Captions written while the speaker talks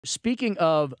Speaking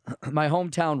of my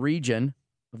hometown region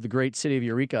of the great city of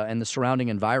Eureka and the surrounding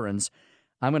environs,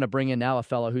 I'm going to bring in now a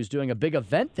fellow who's doing a big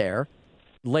event there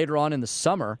later on in the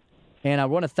summer. And I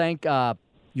want to thank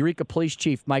Eureka Police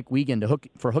Chief Mike Wiegand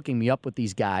for hooking me up with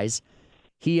these guys.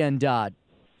 He and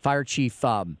Fire Chief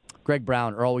Greg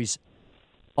Brown are always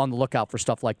on the lookout for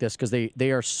stuff like this because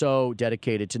they are so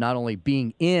dedicated to not only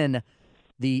being in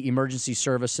the emergency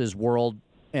services world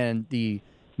and the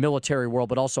military world,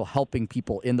 but also helping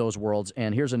people in those worlds.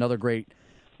 And here's another great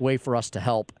way for us to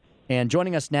help. And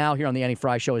joining us now here on the Annie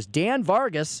Frey Show is Dan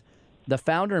Vargas, the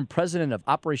founder and president of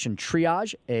Operation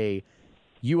Triage, a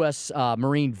U.S.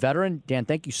 Marine veteran. Dan,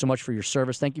 thank you so much for your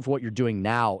service. Thank you for what you're doing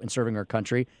now in serving our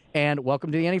country. And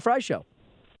welcome to the Annie Frey Show.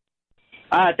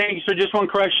 Thank you, sir. Just one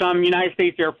correction. I'm United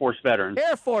States Air Force veteran.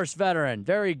 Air Force veteran.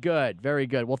 Very good. Very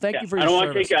good. Well, thank you for your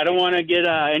service. I don't want to get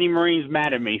any Marines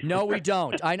mad at me. No, we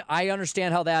don't. I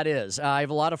understand how that is. I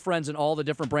have a lot of friends in all the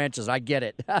different branches. I get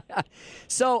it.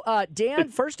 So, Dan,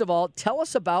 first of all, tell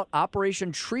us about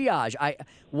Operation Triage.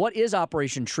 What is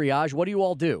Operation Triage? What do you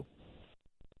all do?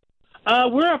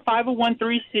 We're a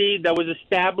 501(c) that was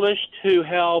established to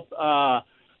help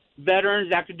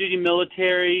veterans, active duty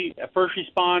military, first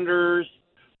responders,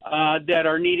 that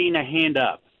are needing a hand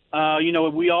up.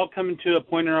 We all come into a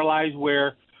point in our lives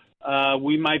where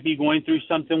we might be going through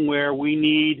something where we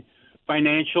need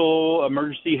financial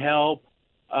emergency help,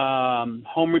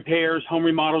 home repairs, home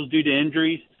remodels due to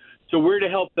injuries. So we're to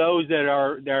help those that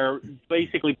are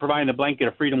basically providing the blanket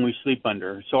of freedom we sleep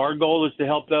under. So our goal is to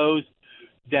help those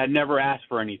that never ask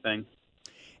for anything.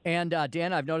 And,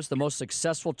 Dan, I've noticed the most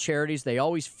successful charities, they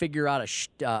always figure out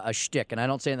a shtick, and I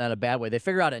don't say that in a bad way. They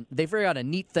figure out a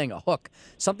neat thing, a hook,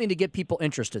 something to get people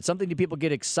interested, something to people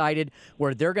get excited,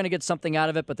 where they're going to get something out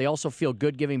of it, but they also feel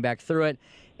good giving back through it.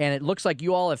 And it looks like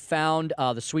you all have found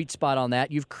the sweet spot on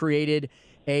that. You've created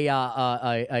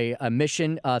a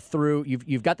mission through,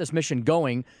 you've got this mission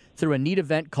going through a neat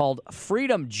event called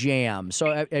Freedom Jam.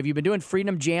 So have you been doing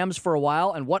Freedom Jams for a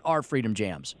while, and what are Freedom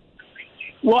Jams?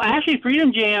 Well, actually,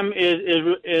 Freedom Jam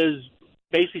is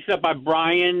basically set up by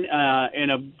Brian and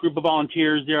a group of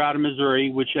volunteers there out of Missouri,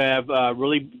 which have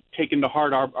really taken to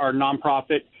heart our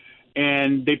nonprofit.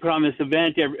 And they put on this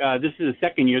event. This is the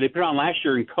second year. They put it on last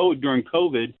year during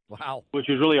COVID, wow, which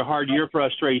was really a hard year for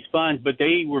us to raise funds. But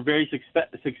they were very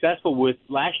successful with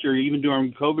last year, even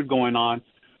during COVID going on,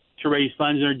 to raise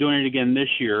funds. And they're doing it again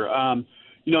this year.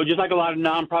 Just like a lot of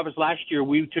nonprofits last year,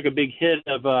 we took a big hit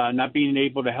of not being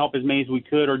able to help as many as we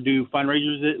could or do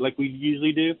fundraisers like we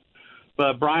usually do.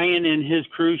 But Brian and his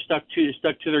crew stuck to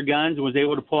their guns and was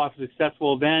able to pull off a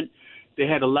successful event. They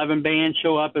had 11 bands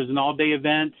show up as an all-day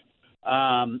event,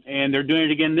 and they're doing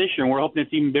it again this year. And we're hoping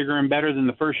it's even bigger and better than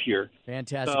the first year.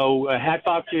 Fantastic. So hats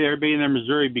off to everybody in there,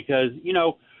 Missouri, because,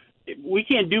 we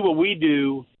can't do what we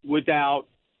do without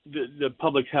the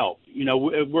public's help.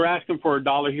 We're asking for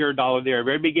 $1 here, $1 there. If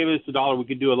everybody gave us $1, we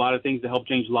could do a lot of things to help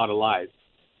change a lot of lives.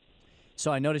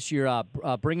 So I noticed you're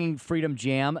bringing Freedom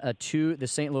Jam to the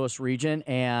St. Louis region,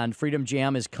 and Freedom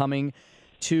Jam is coming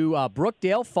to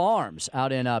Brookdale Farms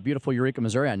out in beautiful Eureka,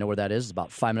 Missouri. I know where that is. It's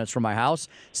about 5 minutes from my house.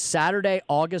 Saturday,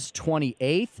 August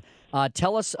 28th.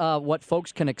 Tell us what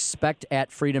folks can expect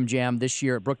at Freedom Jam this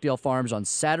year at Brookdale Farms on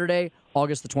Saturday,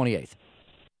 August the 28th.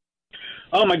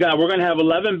 Oh, my God. We're going to have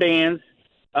 11 bands.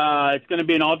 It's going to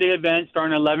be an all-day event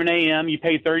starting at 11 a.m. You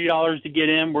pay $30 to get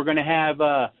in. We're going to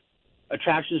have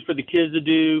attractions for the kids to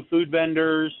do, food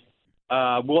vendors.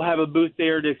 We'll have a booth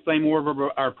there to explain more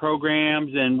of our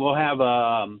programs, and we'll have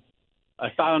a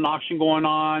silent auction going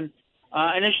on.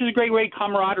 And it's just a great way of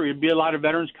camaraderie. There'll be a lot of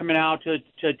veterans coming out to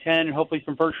attend, and hopefully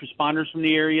some first responders from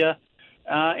the area.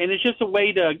 And it's just a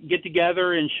way to get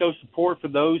together and show support for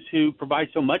those who provide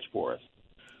so much for us.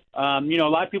 A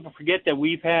lot of people forget that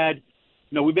we've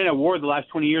been at war the last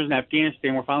 20 years in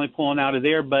Afghanistan. We're finally pulling out of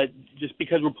there, but just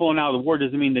because we're pulling out of the war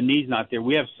doesn't mean the need's not there.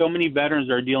 We have so many veterans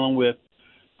that are dealing with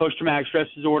post-traumatic stress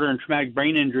disorder and traumatic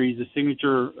brain injuries, the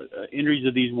signature injuries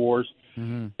of these wars,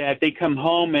 that they come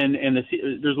home and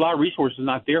there's a lot of resources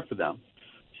not there for them.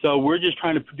 So we're just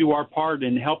trying to do our part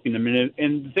in helping them.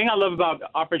 And the thing I love about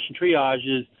Operation Triage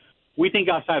is we think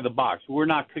outside the box. We're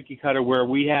not cookie cutter where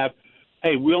we have,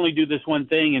 hey, we only do this one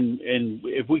thing, and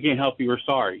if we can't help you, we're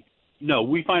sorry. No,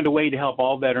 we find a way to help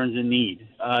all veterans in need.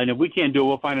 And if we can't do it,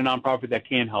 we'll find a nonprofit that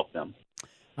can help them.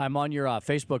 I'm on your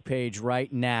Facebook page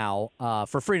right now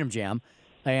for Freedom Jam.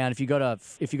 And if you go to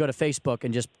Facebook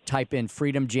and just type in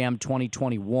Freedom Jam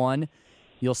 2021,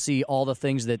 you'll see all the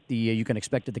things that you can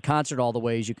expect at the concert, all the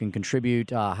ways you can contribute,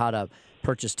 how to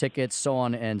purchase tickets, so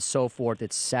on and so forth.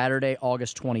 It's Saturday,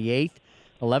 August 28th,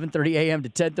 11:30 a.m. to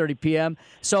 10:30 p.m.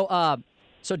 So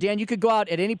So, Dan, you could go out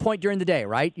at any point during the day,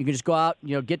 right? You can just go out,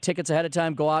 get tickets ahead of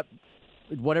time, go out,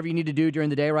 whatever you need to do during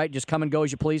the day, right? Just come and go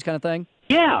as you please kind of thing?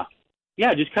 Yeah.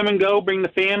 Yeah, just come and go, bring the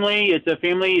family. It's a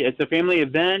family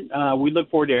event. We look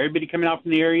forward to everybody coming out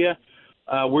from the area.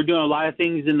 We're doing a lot of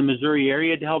things in the Missouri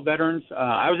area to help veterans.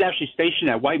 I was actually stationed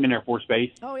at Whiteman Air Force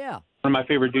Base. Oh, yeah. One of my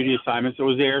favorite duty assignments. I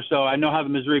was there, so I know how the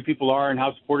Missouri people are and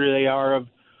how supportive they are of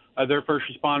their first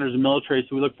responders and military.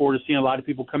 So we look forward to seeing a lot of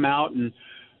people come out and,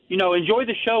 enjoy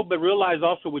the show, but realize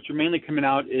also what you're mainly coming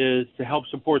out is to help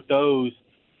support those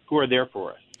who are there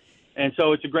for us. And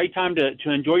so it's a great time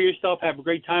to enjoy yourself, have a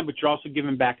great time, but you're also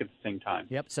giving back at the same time.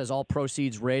 Yep, it says all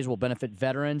proceeds raised will benefit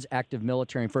veterans, active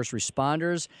military, and first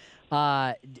responders.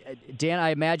 Dan, I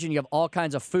imagine you have all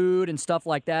kinds of food and stuff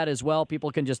like that as well.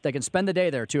 People can they can spend the day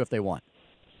there, too, if they want.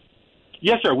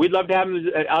 Yes, sir. We'd love to have them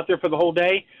out there for the whole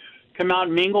day. Come out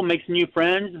and mingle, make some new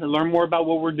friends, learn more about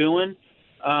what we're doing.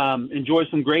 Enjoy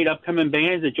some great upcoming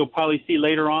bands that you'll probably see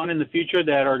later on in the future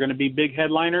that are going to be big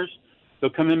headliners. So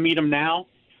come and meet them now.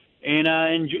 And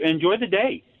enjoy the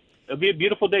day. It'll be a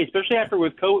beautiful day, especially after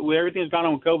with everything that's gone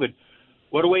on with COVID.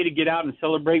 What a way to get out and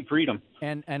celebrate freedom.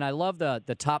 And I love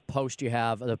the top post you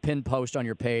have, the pinned post on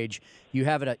your page. You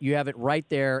have it right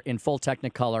there in full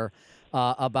Technicolor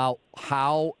about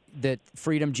how that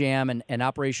Freedom Jam and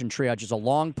Operation Triage is a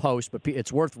long post, but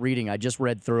it's worth reading. I just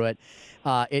read through it.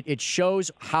 It shows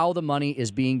how the money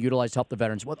is being utilized to help the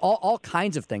veterans with all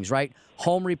kinds of things, right?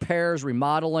 Home repairs,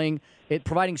 remodeling,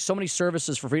 providing so many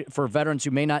services for veterans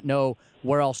who may not know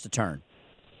where else to turn.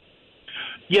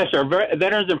 Yes, sir.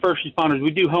 Veterans and first responders.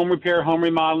 We do home repair, home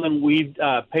remodeling. We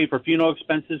pay for funeral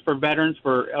expenses for veterans,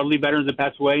 for elderly veterans that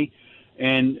pass away,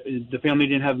 and the family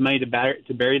didn't have money to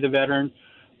bury the veteran.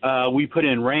 We put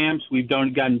in ramps. We've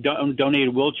gotten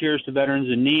donated wheelchairs to veterans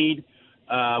in need.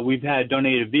 We've had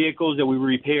donated vehicles that we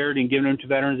repaired and given them to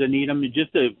veterans that need them.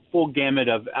 Just a full gamut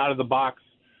of out of the box.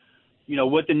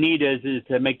 What the need is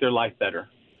to make their life better.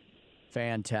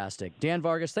 Fantastic. Dan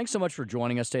Vargas, thanks so much for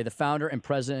joining us today, the founder and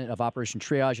president of Operation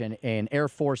Triage and an Air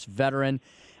Force veteran.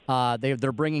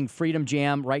 They're bringing Freedom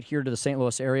Jam right here to the St.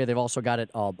 Louis area. They've also got it,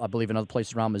 I believe, in other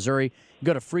places around Missouri.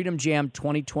 Go to Freedom Jam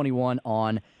 2021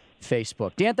 on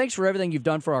Facebook. Dan, thanks for everything you've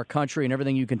done for our country and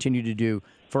everything you continue to do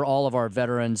for all of our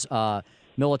veterans,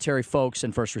 military folks,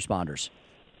 and first responders.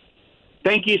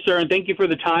 Thank you, sir, and thank you for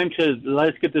the time to let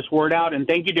us get this word out. And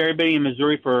thank you to everybody in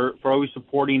Missouri for always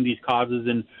supporting these causes.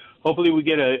 And hopefully we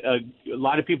get a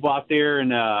lot of people out there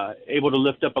and able to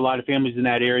lift up a lot of families in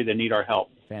that area that need our help.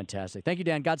 Fantastic. Thank you,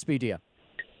 Dan. Godspeed to you.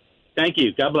 Thank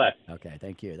you. God bless. Okay,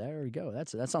 thank you. There we go. That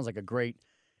sounds like a great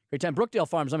time. Brookdale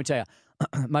Farms, let me tell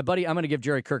you, my buddy, I'm going to give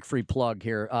Jerry Kirk free plug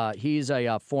here. He's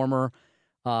a former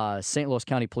St. Louis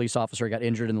County police officer. He got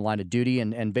injured in the line of duty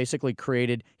and basically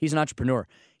he's an entrepreneur.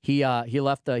 He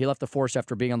left the force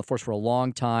after being on the force for a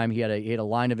long time. He had a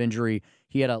line of injury.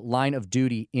 He had a line of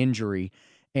duty injury,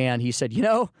 and he said, I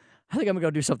think I'm gonna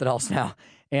go do something else now.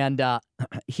 And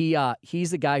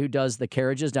he's the guy who does the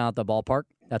carriages down at the ballpark.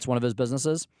 That's one of his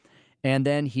businesses. And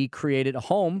then he created a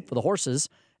home for the horses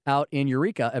out in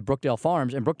Eureka at Brookdale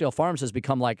Farms, and Brookdale Farms has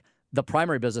become like the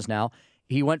primary business now.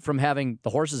 He went from having the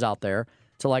horses out there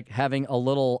to like having a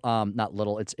little,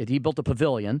 he built a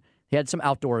pavilion. He had some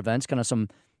outdoor events, kind of some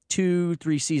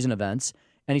 2-3 season events,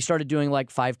 and he started doing like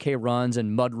 5K runs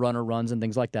and mud runner runs and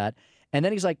things like that. And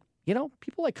then he's like,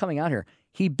 people like coming out here.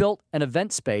 He built an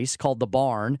event space called The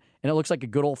Barn, and it looks like a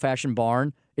good old-fashioned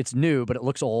barn. It's new, but it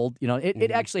looks old.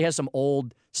 It actually has some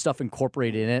old stuff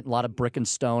incorporated in it, a lot of brick and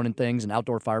stone and things and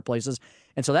outdoor fireplaces.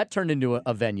 And so that turned into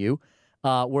a venue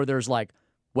where there's like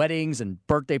weddings and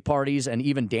birthday parties and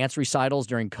even dance recitals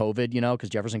during COVID, because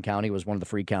Jefferson County was one of the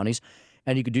free counties.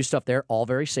 And you could do stuff there, all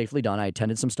very safely done. I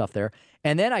attended some stuff there.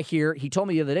 And then he told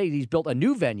me the other day he's built a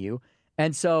new venue.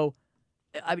 And so,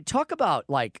 talk about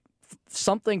like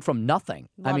something from nothing.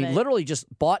 Literally just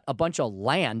bought a bunch of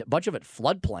land, a bunch of it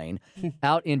floodplain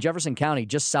out in Jefferson County,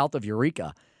 just south of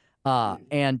Eureka,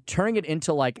 and turning it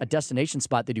into like a destination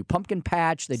spot. They do pumpkin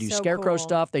patch, they do scarecrow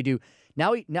stuff. They do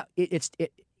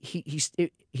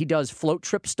he does float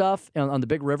trip stuff on the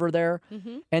big river there.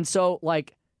 Mm-hmm. And so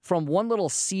like, from one little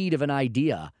seed of an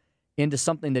idea into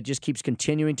something that just keeps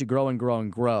continuing to grow and grow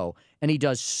and grow. And he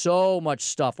does so much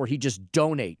stuff where he just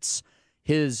donates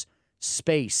his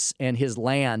space and his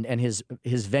land and his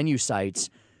venue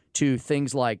sites to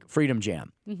things like Freedom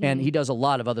Jam. Mm-hmm. And he does a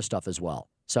lot of other stuff as well.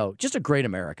 So just a great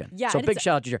American. Yeah, so big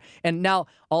shout out to Jerry. And now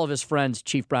all of his friends,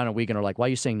 Chief Brown and Wiegand, are like, why are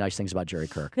you saying nice things about Jerry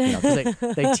Kirk? 'Cause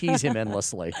they tease him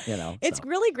endlessly. It's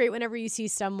really great whenever you see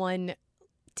someone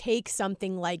take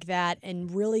something like that and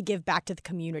really give back to the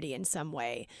community in some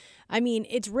way.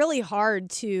 It's really hard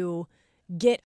to get